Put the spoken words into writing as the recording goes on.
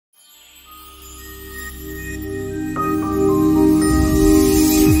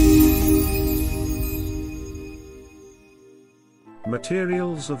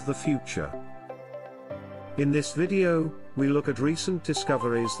Materials of the future. In this video, we look at recent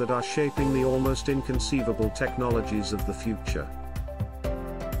discoveries that are shaping the almost inconceivable technologies of the future.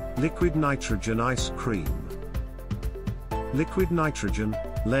 Liquid nitrogen ice cream. Liquid nitrogen,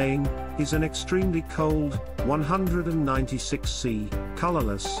 laying, is an extremely cold, 196°C,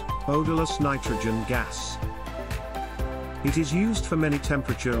 colorless, odorless nitrogen gas. It is used for many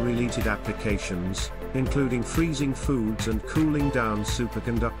temperature-related applications, including freezing foods and cooling down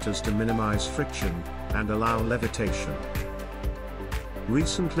superconductors to minimize friction and allow levitation.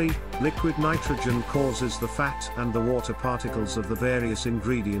 Recently, liquid nitrogen causes the fat and the water particles of the various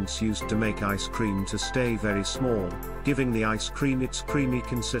ingredients used to make ice cream to stay very small, giving the ice cream its creamy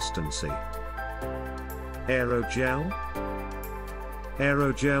consistency. Aerogel.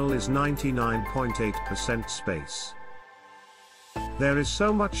 Aerogel is 99.8% space. There is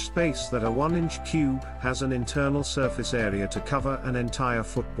so much space that a 1-inch cube has an internal surface area to cover an entire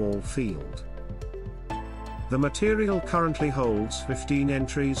football field. The material currently holds 15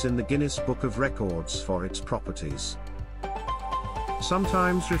 entries in the Guinness Book of Records for its properties.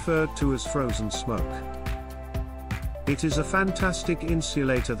 Sometimes referred to as frozen smoke. It is a fantastic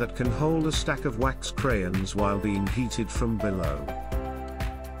insulator that can hold a stack of wax crayons while being heated from below.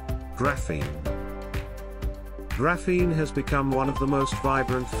 Graphene. Graphene has become one of the most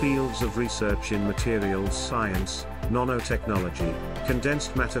vibrant fields of research in materials science, nanotechnology,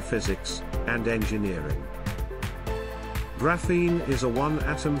 condensed matter physics, and engineering. Graphene is a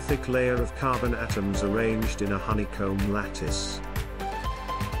one-atom thick layer of carbon atoms arranged in a honeycomb lattice.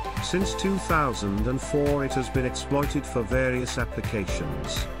 Since 2004 it has been exploited for various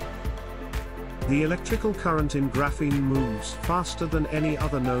applications. The electrical current in graphene moves faster than any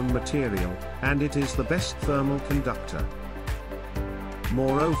other known material, and it is the best thermal conductor.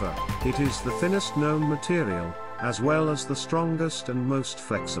 Moreover, it is the thinnest known material, as well as the strongest and most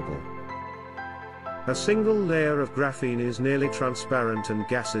flexible. A single layer of graphene is nearly transparent and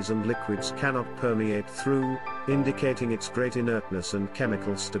gases and liquids cannot permeate through, indicating its great inertness and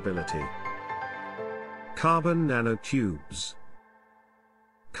chemical stability. Carbon nanotubes.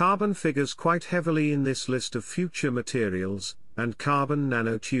 Carbon figures quite heavily in this list of future materials, and carbon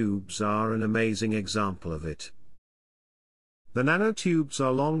nanotubes are an amazing example of it. The nanotubes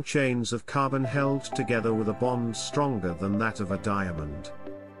are long chains of carbon held together with a bond stronger than that of a diamond.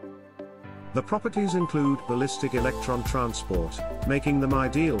 The properties include ballistic electron transport, making them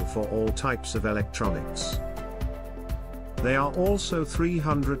ideal for all types of electronics. They are also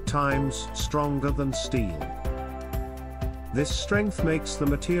 300 times stronger than steel. This strength makes the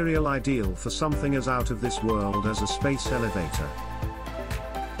material ideal for something as out of this world as a space elevator.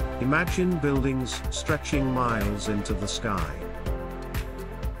 Imagine buildings stretching miles into the sky.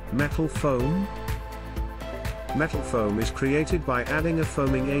 Metal foam. Metal foam is created by adding a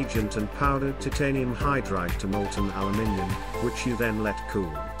foaming agent and powdered titanium hydride to molten aluminium, which you then let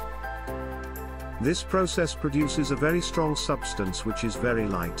cool. This process produces a very strong substance which is very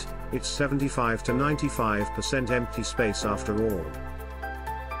light. It's 75 to 95% empty space after all.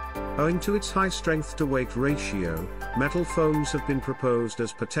 Owing to its high strength to weight ratio, metal foams have been proposed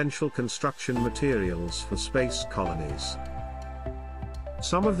as potential construction materials for space colonies.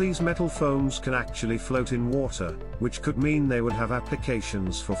 Some of these metal foams can actually float in water, which could mean they would have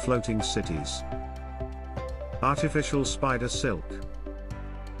applications for floating cities. Artificial spider silk.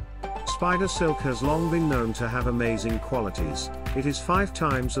 Spider silk has long been known to have amazing qualities. It is 5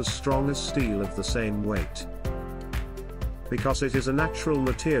 times as strong as steel of the same weight. Because it is a natural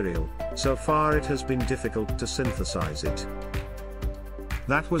material, so far it has been difficult to synthesize it.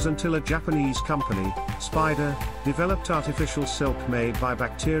 That was until a Japanese company, Spider, developed artificial silk made by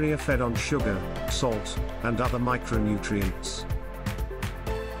bacteria fed on sugar, salt, and other micronutrients.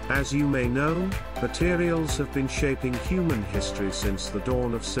 As you may know, materials have been shaping human history since the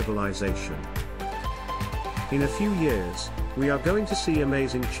dawn of civilization. In a few years, we are going to see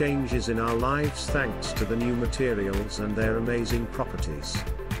amazing changes in our lives thanks to the new materials and their amazing properties.